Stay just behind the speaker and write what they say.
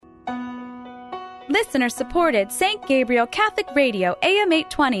Listener-supported St. Gabriel Catholic Radio AM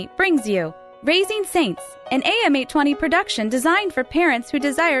 820 brings you Raising Saints, an AM 820 production designed for parents who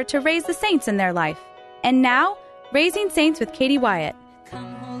desire to raise the saints in their life. And now, Raising Saints with Katie Wyatt.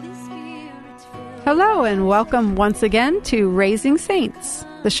 Hello and welcome once again to Raising Saints,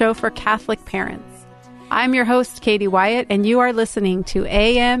 the show for Catholic parents. I'm your host, Katie Wyatt, and you are listening to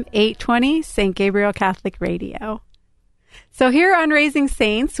AM 820 St. Gabriel Catholic Radio. So here on Raising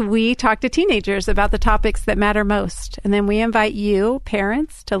Saints, we talk to teenagers about the topics that matter most, and then we invite you,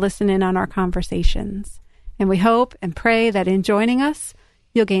 parents, to listen in on our conversations. And we hope and pray that in joining us,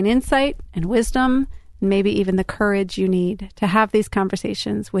 you'll gain insight and wisdom, and maybe even the courage you need to have these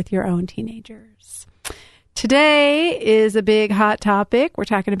conversations with your own teenagers. Today is a big hot topic. We're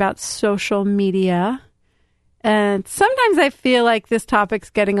talking about social media. And sometimes I feel like this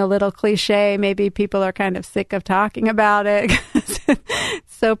topic's getting a little cliche. Maybe people are kind of sick of talking about it because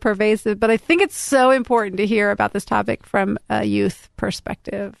it's so pervasive. But I think it's so important to hear about this topic from a youth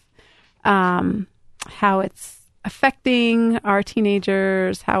perspective, how it's affecting our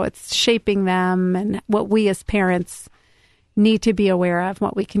teenagers, how it's shaping them, and what we as parents need to be aware of,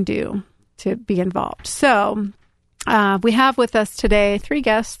 what we can do to be involved. So we have with us today 3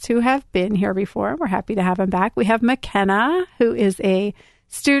 guests who have been here before. We're happy to have them back. We have McKenna, who is a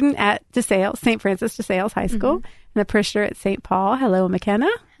student at DeSales, St. Francis DeSales High School, and a parishioner at St. Paul. Hello, McKenna.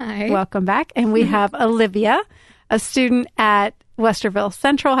 Hi. Welcome back. And we have Olivia, a student at Westerville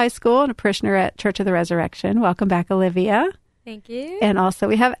Central High School and a parishioner at Church of the Resurrection. Welcome back, Olivia. Thank you. And also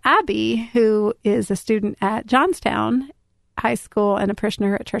we have Abby, who is a student at Johnstown High School and a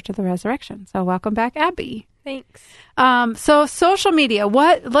parishioner at Church of the Resurrection. So welcome back, Abby. Thanks. So social media,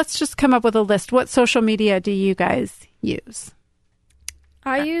 let's just come up with a list. What social media do you guys use?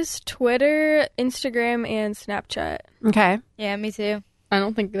 I use Twitter, Instagram, and Snapchat. Okay. Yeah, me too. I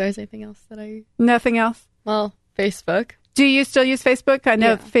don't think there's anything else that I... Nothing else? Well, Facebook. Do you still use Facebook? I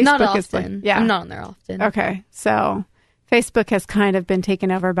know Facebook not often. is like... Yeah. I'm not on there often. Okay. So Facebook has kind of been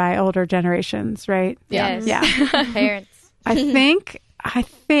taken over by older generations, right? Yeah. Yes. Yeah. Parents. I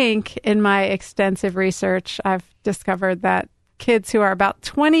think in my extensive research, I've discovered that kids who are about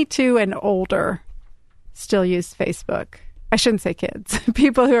 22 and older still use Facebook. I shouldn't say kids.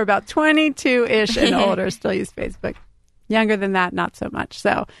 People who are about 22-ish and older still use Facebook. Younger than that, not so much.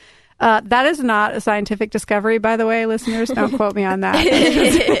 So that is not a scientific discovery, by the way, listeners. Don't quote me on that.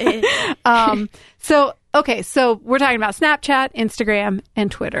 So we're talking about Snapchat, Instagram,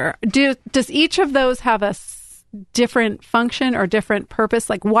 and Twitter. Does each of those have a different function or different purpose?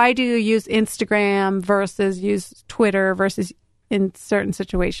 Like, why do you use Instagram versus use Twitter versus in certain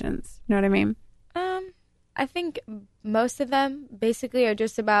situations? You know what I mean? I think most of them basically are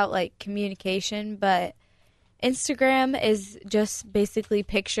just about like communication, but Instagram is just basically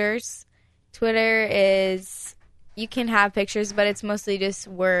pictures. Twitter is, you can have pictures, but it's mostly just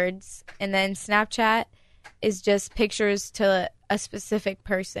words. And then Snapchat is just pictures to a specific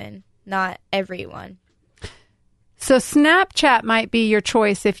person, not everyone. So Snapchat might be your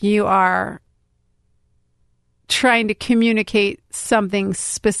choice if you are trying to communicate something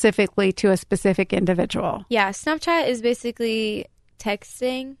specifically to a specific individual. Yeah, Snapchat is basically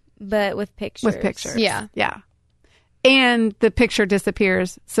texting, but with pictures. With pictures. Yeah. Yeah. And the picture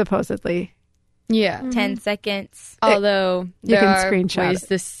disappears, supposedly. Yeah. 10 seconds. Although you there can are screenshot ways it.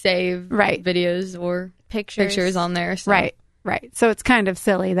 to save videos or pictures on there. So. Right. So it's kind of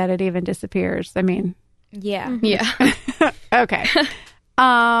silly that it even disappears. I mean... Yeah. Yeah. Okay.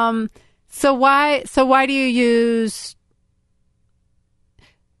 So why do you use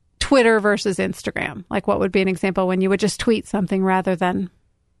Twitter versus Instagram? Like, what would be an example when you would just tweet something rather than,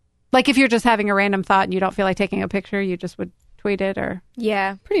 like, if you're just having a random thought and you don't feel like taking a picture, you just would tweet it, or?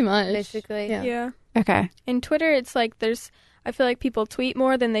 Yeah. Pretty much. Basically. Yeah. Okay. In Twitter, it's like I feel like people tweet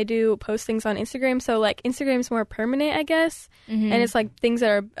more than they do post things on Instagram. So, like, Instagram's more permanent, I guess. Mm-hmm. And it's, like, things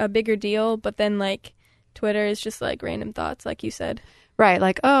that are a bigger deal. But then, like, Twitter is just, like, random thoughts, like you said. Right.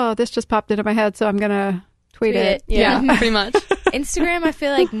 Like, oh, this just popped into my head, so I'm going to tweet it. Yeah, pretty much. Instagram, I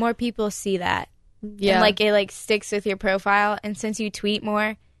feel like more people see that. Yeah. And, like, it, like, sticks with your profile. And since you tweet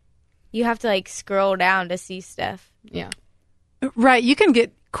more, you have to, like, scroll down to see stuff. Yeah. Right. You can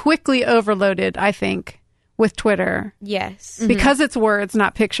get quickly overloaded, I think, with Twitter. Yes. Mm-hmm. Because it's words,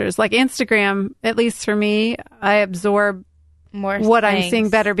 not pictures. Like Instagram, at least for me, I absorb More what things. I'm seeing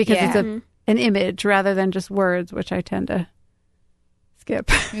better because Yeah. it's an image rather than just words, which I tend to skip.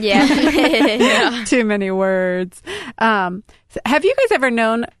 Yeah. Too many words. So have you guys ever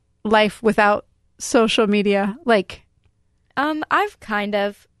known life without social media? Like, I've kind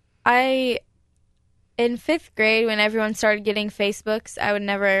of. It in 5th grade, when everyone started getting Facebooks, I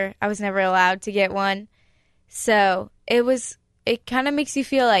was never allowed to get one. So it kind of makes you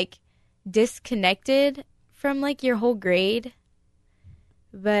feel like disconnected from like your whole grade.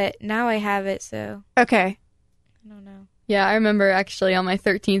 But now I have it, so. Okay. I don't know. Yeah, I remember actually on my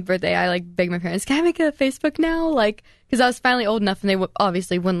 13th birthday, I like begged my parents, can I make a Facebook now? Like, because I was finally old enough and they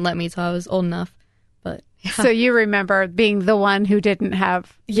obviously wouldn't let me till I was old enough. But yeah. So you remember being the one who didn't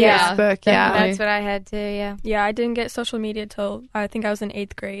have Yeah, Facebook. Yeah. definitely. That's what I had too, yeah. Yeah, I didn't get social media till I think I was in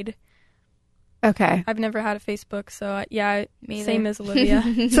 8th grade. Okay. I've never had a Facebook, so Me same either. as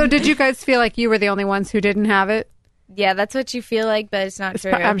Olivia. So did you guys feel like you were the only ones who didn't have it? Yeah, that's what you feel like, but it's not true.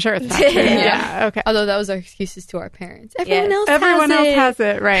 I'm sure it's not true. Yeah. Okay. Although that was our excuses to our parents. Yes. Everyone else has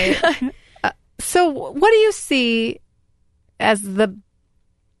it, right? So what do you see as the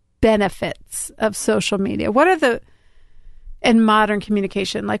benefits of social media? What are in modern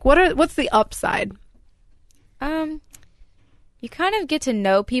communication? Like what's the upside? You kind of get to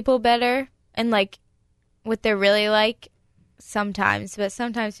know people better and like what they're really like sometimes, but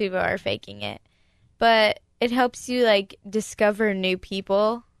sometimes people are faking it. But it helps you like discover new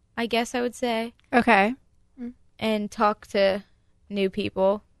people, I guess I would say, Okay. and talk to new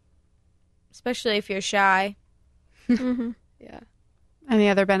people, especially if you're shy. hmm Yeah. Any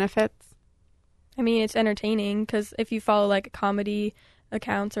other benefits? I mean, it's entertaining because if you follow like comedy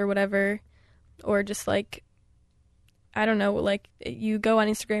accounts or whatever, or just like, I don't know, like you go on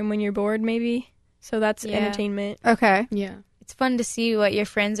Instagram when you're bored maybe. So that's Yeah. entertainment. Okay. Yeah. It's fun to see what your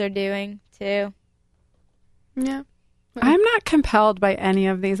friends are doing too. Yeah. I'm not compelled by any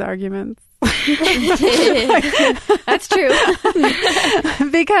of these arguments. That's true.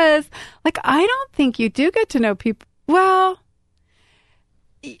 Because, like, I don't think you do get to know people. Well,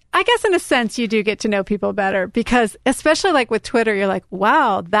 I guess in a sense you do get to know people better because, especially like with Twitter, you're like,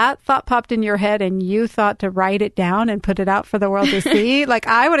 wow, that thought popped in your head and you thought to write it down and put it out for the world to see. Like,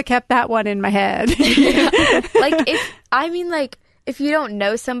 I would have kept that one in my head. Like, if you don't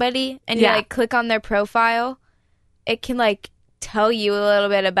know somebody and you Yeah. like click on their profile, it can like tell you a little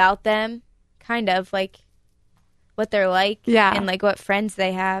bit about them, kind of like what they're like, Yeah. and like what friends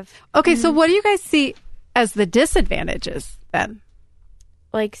they have. Okay, so what do you guys see as the disadvantages then?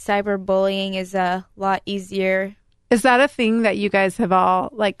 Like cyberbullying is a lot easier. Is that a thing that you guys have all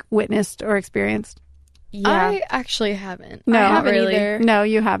like witnessed or experienced? Yeah, I actually haven't. No. I I haven't really. either. No,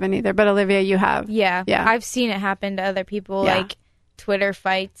 you haven't either. But Olivia, you have. yeah, Yeah. I've seen it happen to other people, Yeah. like Twitter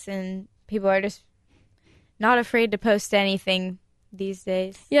fights, and people are just not afraid to post anything these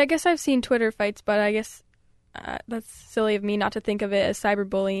days. Yeah, I guess I've seen Twitter fights, but I guess that's silly of me not to think of it as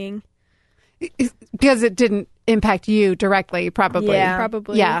cyberbullying. Because it didn't impact you directly, probably. Yeah.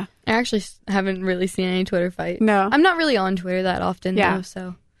 Probably. Yeah. I actually haven't really seen any Twitter fight. No. I'm not really on Twitter that often, Yeah. though,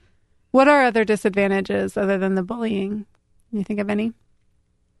 so. What are other disadvantages other than the bullying? Can you think of any?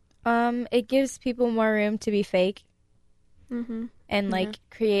 It gives people more room to be fake Mm-hmm. and like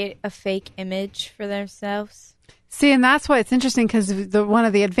create a fake image for themselves. See, and that's why it's interesting because one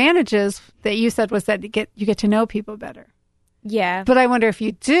of the advantages that you said was that you get to know people better. Yeah. But I wonder if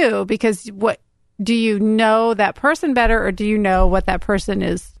you do, because do you know that person better, or do you know what that person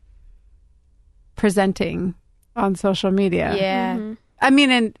is presenting on social media? Yeah. Mm-hmm. I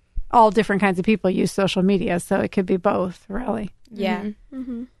mean, and all different kinds of people use social media, so it could be both, really. Yeah.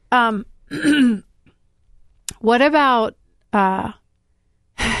 Mm-hmm. What about do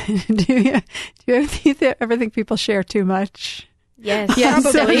you ever think people share too much? Yes. Yes,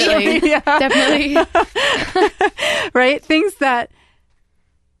 on social definitely. media? Definitely. Right? Things that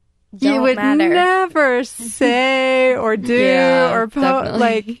you Don't would matter. never say or do Yeah, or definitely.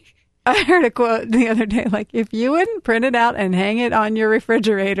 like I heard a quote the other day, like, if you wouldn't print it out and hang it on your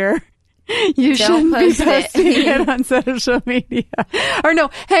refrigerator, you shouldn't be post it. posting it on social media. Or no,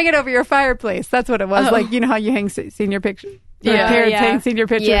 hang it over your fireplace. That's what it was. Oh. Like, you know how you hang senior pictures? Or Yeah. parents Yeah. hang senior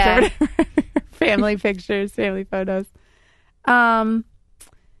pictures Yeah. or whatever. Family pictures, family photos. Do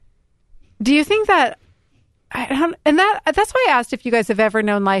you think that that's why I asked if you guys have ever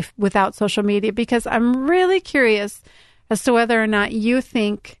known life without social media, because I'm really curious as to whether or not you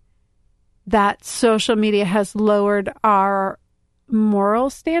think that social media has lowered our moral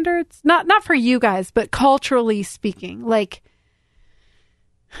standards. Not for you guys, but culturally speaking. Like,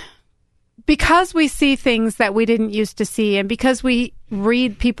 because we see things that we didn't used to see, and because we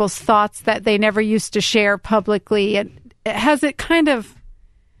read people's thoughts that they never used to share publicly, and has it kind of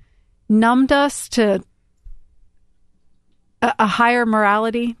numbed us to a higher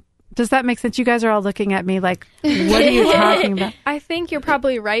morality? Does that make sense? You guys are all looking at me like, what are you talking about? I think you're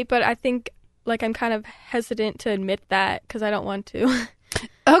probably right, but I think like I'm kind of hesitant to admit that because I don't want to.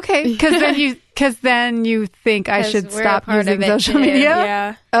 Okay, because then you think I 'Cause should we're a stop part using of it, social too.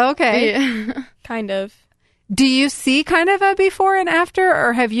 media. Yeah, Okay. Yeah. kind of. Do you see kind of a before and after,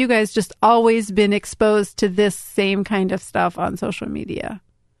 or have you guys just always been exposed to this same kind of stuff on social media?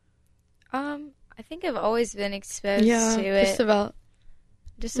 I think I've always been exposed Yeah, to it just about.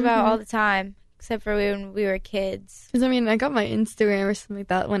 just about all the time, except for when we were kids. Because I mean, I got my Instagram or something like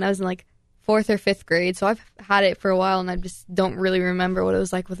that when I was in like 4th or 5th grade, so I've had it for a while, and I just don't really remember what it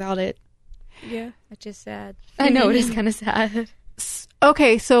was like without it. Yeah. Which is sad. I know it is kind of sad.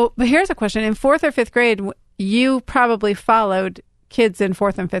 Okay, so but here's a question. In 4th or 5th grade, you probably followed kids in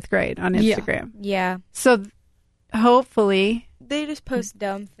 4th and 5th grade on Yeah. Instagram. Yeah. So hopefully, They just post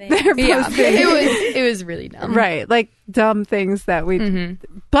dumb things. they're Yeah, posting, it was really dumb. right, like dumb things that we.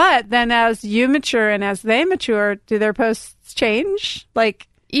 Mm-hmm. But then as you mature and as they mature, do their posts change? Like,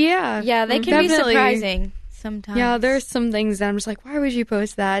 Yeah, Yeah, they can definitely. be surprising sometimes. Yeah, there's some things that I'm just like, why would you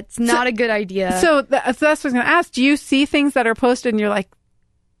post that? It's not a good idea. so that's what I was going to ask. Do you see things that are posted and you're like,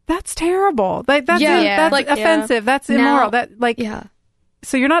 that's terrible. Like that's Yeah. that's Like, offensive. That's Now- immoral. That like yeah,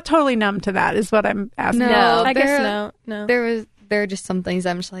 so you're not totally numb to that is what I'm asking. No. I guess there- no. there are just some things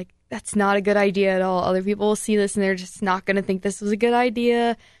I'm just like, that's not a good idea at all. Other people will see this and they're just not going to think this was a good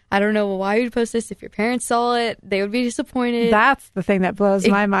idea. I don't know why you'd post this. If your parents saw it, they would be disappointed. That's the thing that blows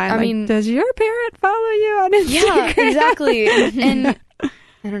my mind. I Like, mean- does your parent follow you on Instagram? yeah, exactly. And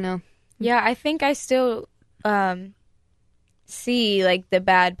I don't know. Yeah, I think I still see like the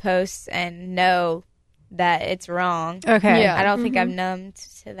bad posts and know that it's wrong. Okay. Yeah. I don't think I'm numbed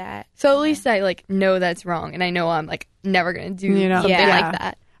to that. So at least I like know that's wrong, and I know I'm like never gonna do You know, something yeah. like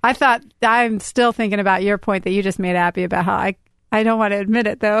that. I thought I'm still thinking about your point that you just made, Abby, about how I don't want to admit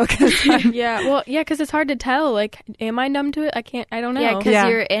it though because Yeah, well, yeah, because it's hard to tell. Like, am I numb to it? I don't know. Yeah, because Yeah.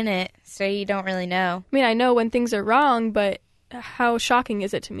 you're in it, so you don't really know. I mean, I know when things are wrong, but how shocking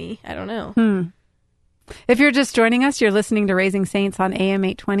is it to me? I don't know. If you're just joining us, you're listening to Raising Saints on AM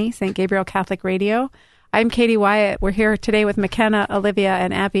 820, St. Gabriel Catholic Radio. I'm Katie Wyatt. We're here today with McKenna, Olivia,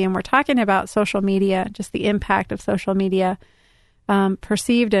 and Abby, and we're talking about social media, just the impact of social media,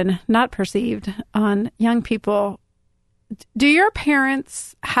 perceived and not perceived, on young people. Do your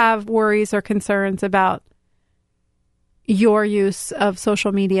parents have worries or concerns about your use of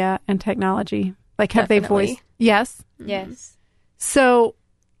social media and technology? Like, have they Definitely. voiced? Yes. Yes. So,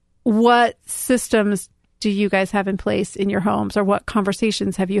 what systems do you guys have in place in your homes, or what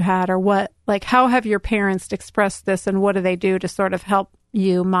conversations have you had, or what, like, how have your parents expressed this, and what do they do to sort of help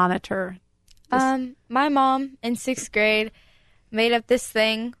you monitor this? My mom in 6th grade made up this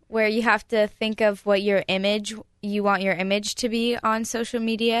thing where you have to think of what you want your image to be on social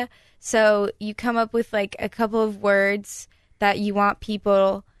media. So you come up with like a couple of words that you want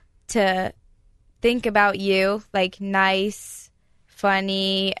people to think about you, like nice,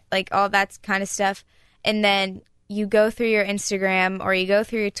 funny, like all that kind of stuff. And then you go through your Instagram or you go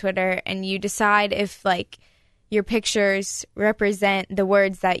through your Twitter and you decide if like your pictures represent the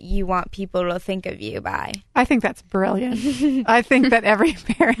words that you want people to think of you by. I think that's brilliant. I think that every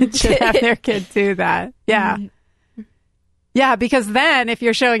parent should have their kid do that. Yeah. Yeah, because then if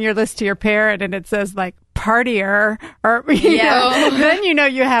you're showing your list to your parent and it says like partier, or you know, then you know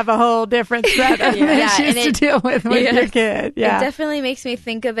you have a whole different set of issues to deal with your kid. Yeah. It definitely makes me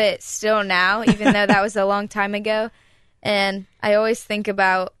think of it still now, even though that was a long time ago. And I always think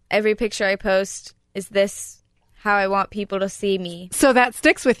about every picture I post, is this how I want people to see me? So that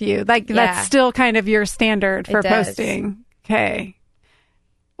sticks with you. Like Yeah. that's still kind of your standard for It does. posting. Okay.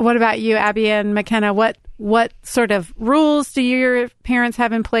 What about you, Abby and McKenna? What sort of rules do your parents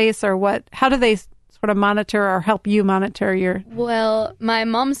have in place, or how do they sort of monitor or help you monitor your? Well, my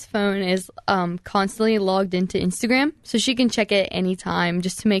mom's phone is constantly logged into Instagram, so she can check it anytime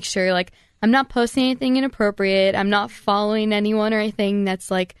just to make sure like I'm not posting anything inappropriate, I'm not following anyone or anything that's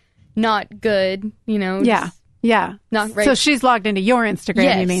like not good, you know. Yeah. just Yeah. Not right. So she's logged into your Instagram,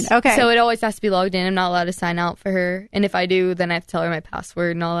 Yes. you mean? Okay. So it always has to be logged in. I'm not allowed to sign out for her, and if I do, then I have to tell her my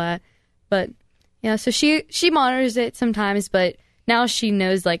password and all that. But yeah, so she monitors it sometimes, but now she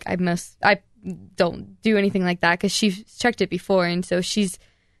knows like I don't do anything like that because she's checked it before, and so she's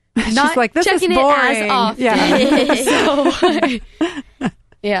not like, this is checking boring. it as often. Yeah. So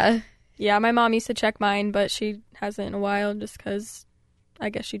yeah. Yeah, my mom used to check mine, but she hasn't in a while just because I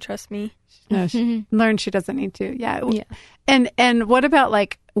guess she trusts me. No, she learned she doesn't need to. Yeah. Yeah. And what about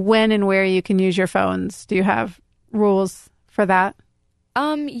like when and where you can use your phones? Do you have rules for that?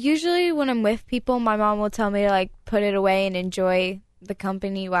 Usually when I'm with people, my mom will tell me to like put it away and enjoy the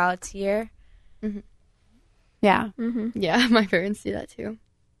company while it's here. Yeah. Yeah, my parents do that too.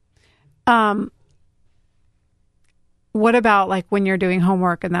 what about like when you're doing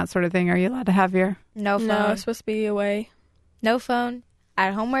homework and that sort of thing? Are you allowed to have your... No phone. No, it's supposed to be away. No phone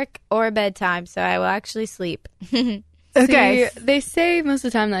at homework or bedtime, so I will actually sleep. Okay. See, they say most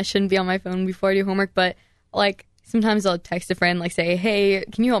of the time that I shouldn't be on my phone before I do homework, but like sometimes I'll text a friend, like say, hey,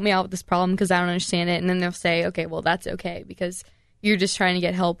 can you help me out with this problem because I don't understand it? And then they'll say, okay, well, that's okay because you're just trying to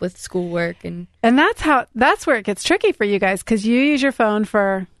get help with schoolwork. And that's where it gets tricky for you guys, because you use your phone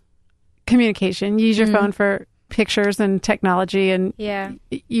for communication. You use your phone for pictures and technology, and Yeah.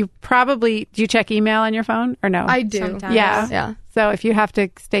 you probably... Do you check email on your phone or no? I do. Sometimes. Yeah. So if you have to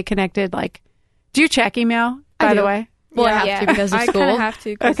stay connected, like, do you check email, by the way? Well, Yeah. I have to because of I school. kind of have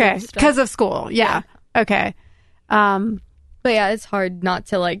to. Okay. Because of school. Yeah. Okay. But yeah, it's hard not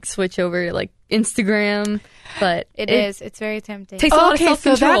to like switch over to like Instagram, but It is. It's very tempting. takes a lot of Okay,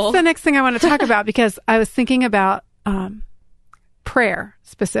 so self-control. that's the next thing I want to talk about, because I was thinking about prayer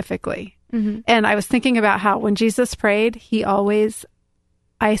specifically. Mhm. And I was thinking about how when Jesus prayed, he always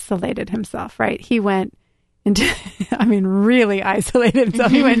isolated himself, right? He went into, really isolated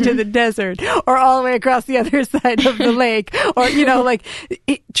himself. He went to the desert or all the way across the other side of the lake, or, like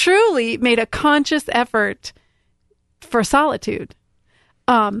it truly made a conscious effort for solitude.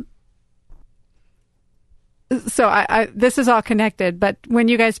 So I this is all connected, but when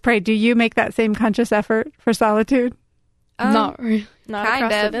you guys pray, do you make that same conscious effort for solitude? Not really. Not Kind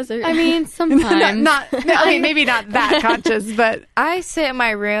across the of. desert. I mean, sometimes. Maybe not that conscious, but I sit in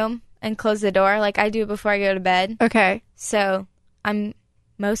my room and close the door like I do before I go to bed. okay. So I'm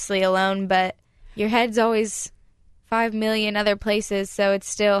mostly alone, but your head's always 5 million other places, so it's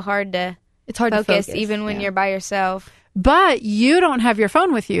still hard to It's hard to focus focus even when yeah. you're by yourself. But you don't have your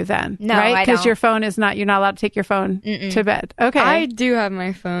phone with you then, No, right? I Because don't. your phone is not, you're not allowed to take your phone to bed. Okay. I do have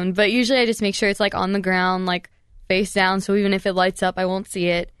my phone, but usually I just make sure it's like on the ground, like face down, so even if it lights up, I won't see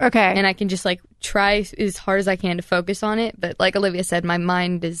it. okay. And I can just like try as hard as I can to focus on it. But like Olivia said, my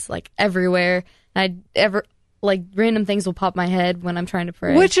mind is like everywhere. And random things will pop in my head when I'm trying to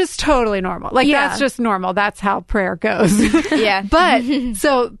pray. Which is totally normal. Like, Yeah. that's just normal. That's how prayer goes. Yeah. But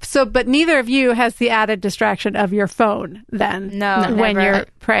but neither of you has the added distraction of your phone then. No, when never. you're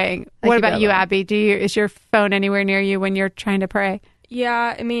praying. I What keep it about you, alone. Abby? Is your phone anywhere near you when you're trying to pray?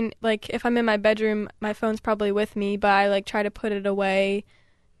 Yeah, I mean, like, if I'm in my bedroom, my phone's probably with me, but I, like, try to put it away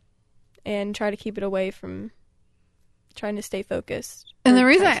and try to keep it away from trying to stay focused. And the Or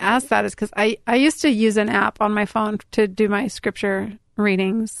reason try I to- asked that is because I used to use an app on my phone to do my scripture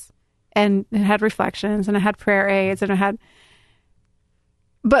readings, and it had reflections, and it had prayer aids, and it had...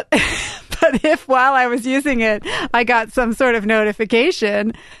 But if while I was using it, I got some sort of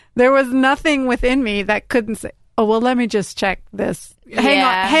notification, there was nothing within me that couldn't say, oh, well, let me just check this.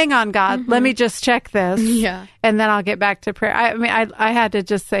 Yeah. Hang on, God. Let me just check this. Yeah. And then I'll get back to prayer. I had to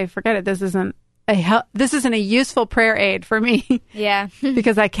just say, forget it. This isn't a useful prayer aid for me Yeah.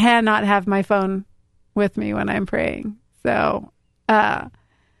 because I cannot have my phone with me when I'm praying. So,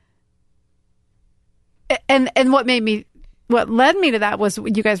 and what led me to that was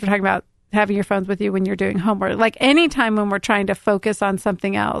you guys were talking about having your phones with you when you're doing homework. Like anytime when we're trying to focus on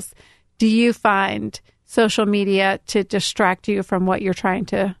something else, do you find social media to distract you from what you're trying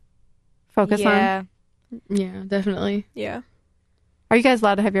to focus on? Yeah. Yeah, definitely. Yeah. Are you guys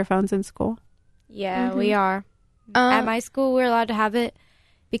allowed to have your phones in school? Yeah, we are. Uh, At my school, we're allowed to have it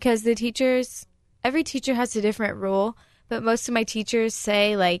because every teacher has a different rule, but most of my teachers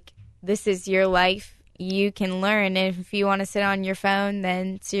say, like, this is your life. You can learn. And if you want to sit on your phone,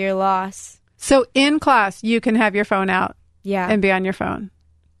 then it's your loss. So in class, you can have your phone out Yeah. and be on your phone.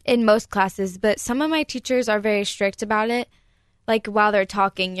 In most classes, but some of my teachers are very strict about it. Like, while they're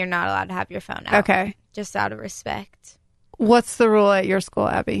talking, you're not allowed to have your phone out. Okay. Just out of respect. What's the rule at your school,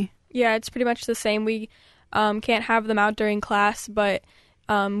 Abby? Yeah, it's pretty much the same. We can't have them out during class, but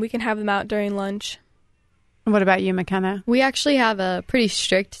we can have them out during lunch. What about you, McKenna? We actually have a pretty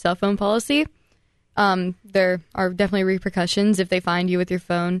strict cell phone policy. There are definitely repercussions if they find you with your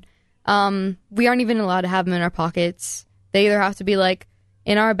phone. We aren't even allowed to have them in our pockets. They either have to be like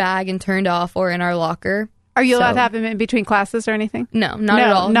in our bag and turned off or in our locker. Are you allowed So- to have them in between classes or anything? No, not No,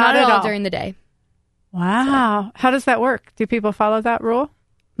 at all. not at all. during the day. Wow. How does that work? Do people follow that rule?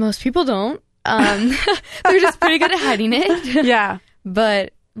 Most people don't. They're just pretty good at hiding it. Yeah.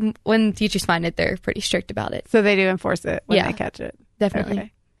 But when teachers find it, they're pretty strict about it. So they do enforce it when Yeah. they catch it.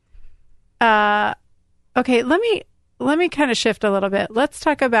 Definitely. Okay. Okay, let me kind of shift a little bit. Let's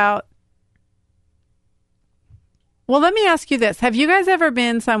talk about... Well, let me ask you this. Have you guys ever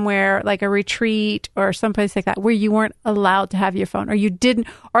been somewhere like a retreat or someplace like that where you weren't allowed to have your phone, or you didn't,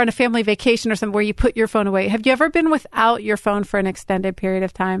 or on a family vacation or something where you put your phone away? Have you ever been without your phone for an extended period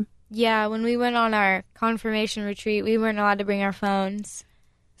of time? Yeah, when we went on our confirmation retreat, we weren't allowed to bring our phones.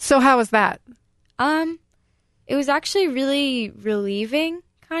 So how was that? It was actually really relieving,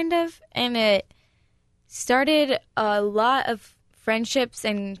 kind of, and it started a lot of friendships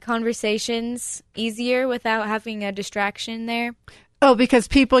and conversations easier without having a distraction there. Oh, because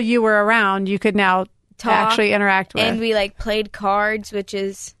people you were around, you could now actually interact with. And we like played cards, which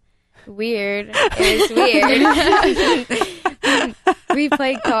is weird. It was weird. We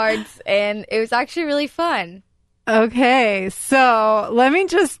played cards, and it was actually really fun. Okay, so let me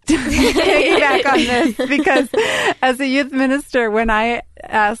just piggyback on this, because as a youth minister, when I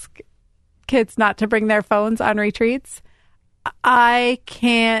ask kids not to bring their phones on retreats, I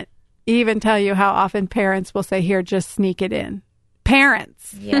can't even tell you how often parents will say, here, just sneak it in.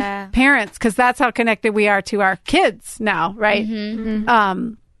 Parents. Yeah. Parents, because that's how connected we are to our kids now, right?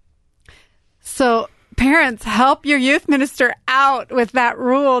 Mm-hmm. So parents, help your youth minister out with that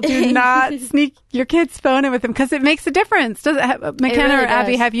rule. Do not sneak your kid's phone in with them, because it makes a difference. Does it? McKenna really or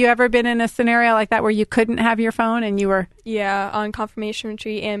Abby, does. have you ever been in a scenario like that where you couldn't have your phone and you were... Yeah, on confirmation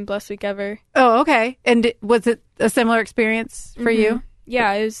retreat and Blessed Week Ever. Oh, okay. And was it a similar experience for you?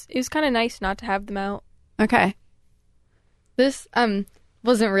 Yeah, it was kind of nice not to have them out. Okay. This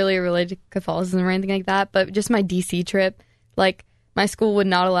wasn't really related to Catholicism or anything like that, but just my DC trip, like, my school would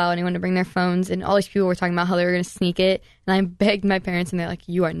not allow anyone to bring their phones, and all these people were talking about how they were going to sneak it, and I begged my parents, and they're like,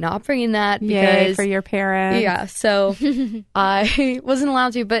 you are not bringing that. Yay because for your parents. Yeah, so I wasn't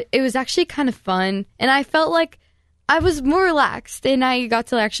allowed to, but it was actually kind of fun, and I felt like I was more relaxed, and I got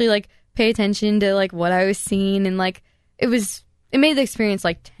to actually, like, pay attention to, like, what I was seeing, and, like, it made the experience,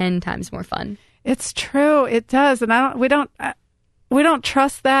 like, 10 times more fun. It's true. It does. And we don't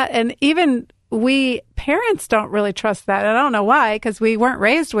trust that. And even we parents don't really trust that. And I don't know why, because we weren't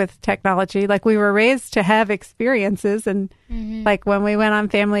raised with technology. Like, we were raised to have experiences. And like when we went on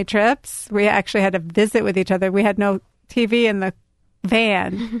family trips, we actually had to visit with each other. We had no TV in the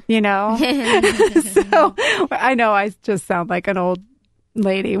van, you know? So I know I just sound like an old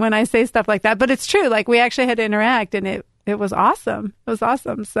lady when I say stuff like that, but it's true. Like, we actually had to interact, and it was awesome. It was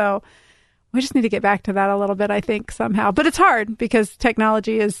awesome. So we just need to get back to that a little bit, I think, somehow. But it's hard because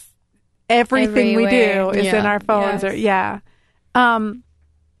technology is everything we do is in our phones. Yes. All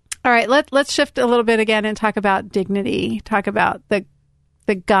right, let's shift a little bit again and talk about dignity. Talk about the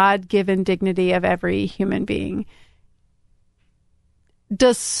God-given dignity of every human being.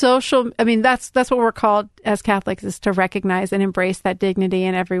 That's what we're called as Catholics, is to recognize and embrace that dignity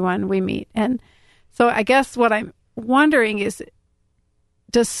in everyone we meet. And so I guess what I'm wondering is,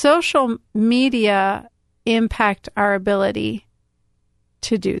 does social media impact our ability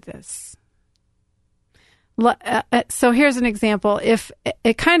to do this? So here's an example. If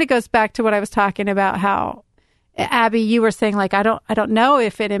it kind of goes back to what I was talking about, how Abby, you were saying, like, I don't know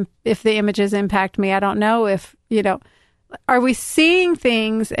if the images impact me. I don't know if, are we seeing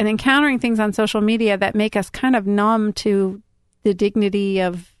things and encountering things on social media that make us kind of numb to the dignity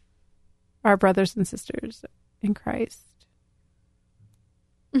of our brothers and sisters in Christ?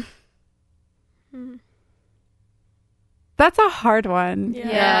 That's a hard one.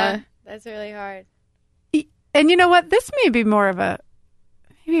 Yeah. That's really hard. And you know what? This may be more of a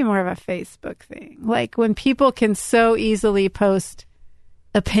Facebook thing. Like, when people can so easily post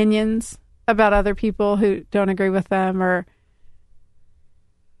opinions about other people who don't agree with them,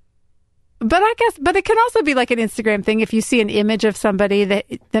 but it can also be like an Instagram thing. If you see an image of somebody that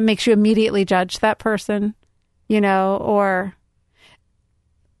makes you immediately judge that person, or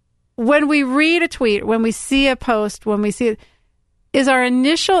when we read a tweet, when we see a post, is our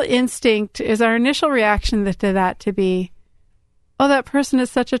initial reaction to that to be, oh, that person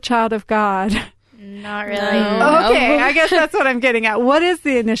is such a child of God? Not really. Okay, I guess that's what I'm getting at. What is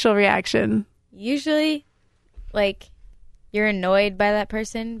the initial reaction? Usually, like, you're annoyed by that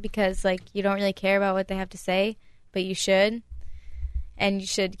person because, like, you don't really care about what they have to say, but you should. And you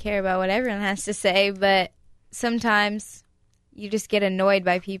should care about what everyone has to say, but sometimes you just get annoyed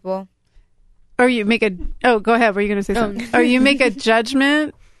by people. Or you make go ahead. Were you going to say something? Or you make a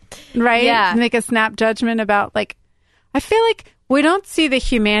judgment, right? Yeah. Make a snap judgment about, like, I feel like we don't see the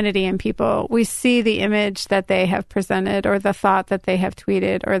humanity in people. We see the image that they have presented, or the thought that they have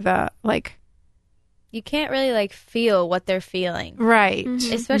tweeted, or you can't really, like, feel what they're feeling. Right.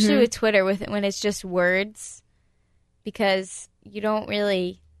 Mm-hmm. Especially with Twitter, when it's just words, because you don't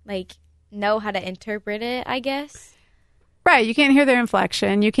really, like, know how to interpret it, I guess. Right. You can't hear their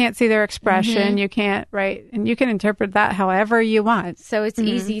inflection. You can't see their expression. You can't, right. And you can interpret that however you want. So it's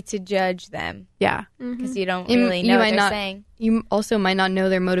easy to judge them. Yeah. Because you don't really know what they're saying. You also might not know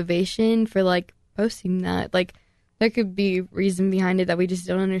their motivation for, like, posting that. Like, there could be reason behind it that we just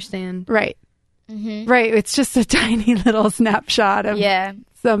don't understand. Right. Mm-hmm. Right. It's just a tiny little snapshot of Yeah.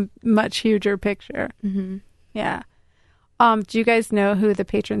 some much huger picture. Mm-hmm. Yeah. Do you guys know who the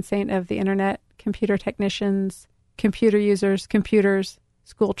patron saint of the internet, computer technicians, computer users, computers,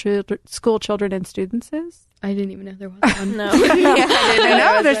 school children, and students is? I didn't even know there was one. No. I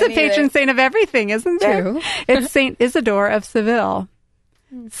know. There's a patron saint of everything, isn't there? True. It's Saint Isidore of Seville.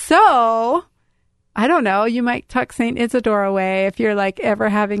 So, I don't know. You might tuck Saint Isidore away if you're like ever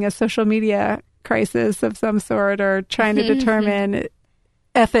having a social media crisis of some sort or trying to determine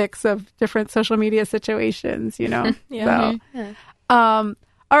ethics of different social media situations, you know? Yeah. So, Yeah.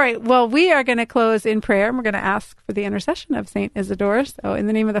 all right. Well, we are going to close in prayer, and we're going to ask for the intercession of Saint Isidore. So, in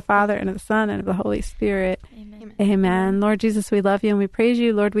the name of the Father, and of the Son, and of the Holy Spirit. Amen. Amen. Lord Jesus, we love you and we praise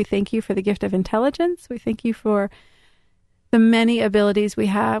you. Lord, we thank you for the gift of intelligence. We thank you for the many abilities we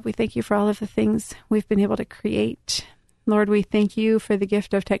have. We thank you for all of the things we've been able to create. Lord, we thank you for the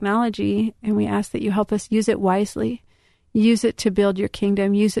gift of technology, and we ask that you help us use it wisely. Use it to build your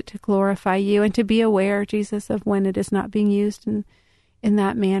kingdom. Use it to glorify you, and to be aware, Jesus, of when it is not being used in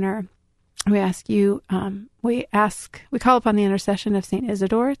that manner. We ask you, we call upon the intercession of Saint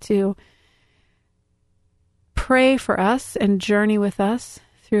Isidore to pray for us and journey with us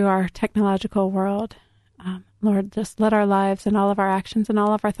through our technological world. Lord, just let our lives and all of our actions and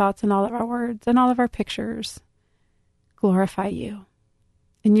all of our thoughts and all of our words and all of our pictures glorify you.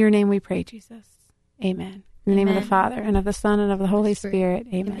 In your name we pray, Jesus. Amen. In the name of the Father, and of the Son, and of the Holy Spirit.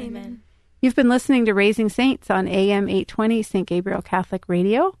 Amen. Amen. You've been listening to Raising Saints on AM 820 St. Gabriel Catholic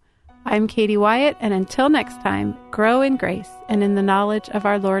Radio. I'm Katie Wyatt, and until next time, grow in grace and in the knowledge of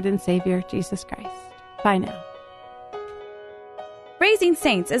our Lord and Savior, Jesus Christ. Bye now. Raising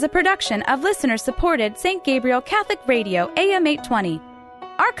Saints is a production of listener-supported St. Gabriel Catholic Radio, AM 820.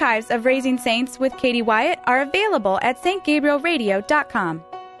 Archives of Raising Saints with Katie Wyatt are available at stgabrielradio.com.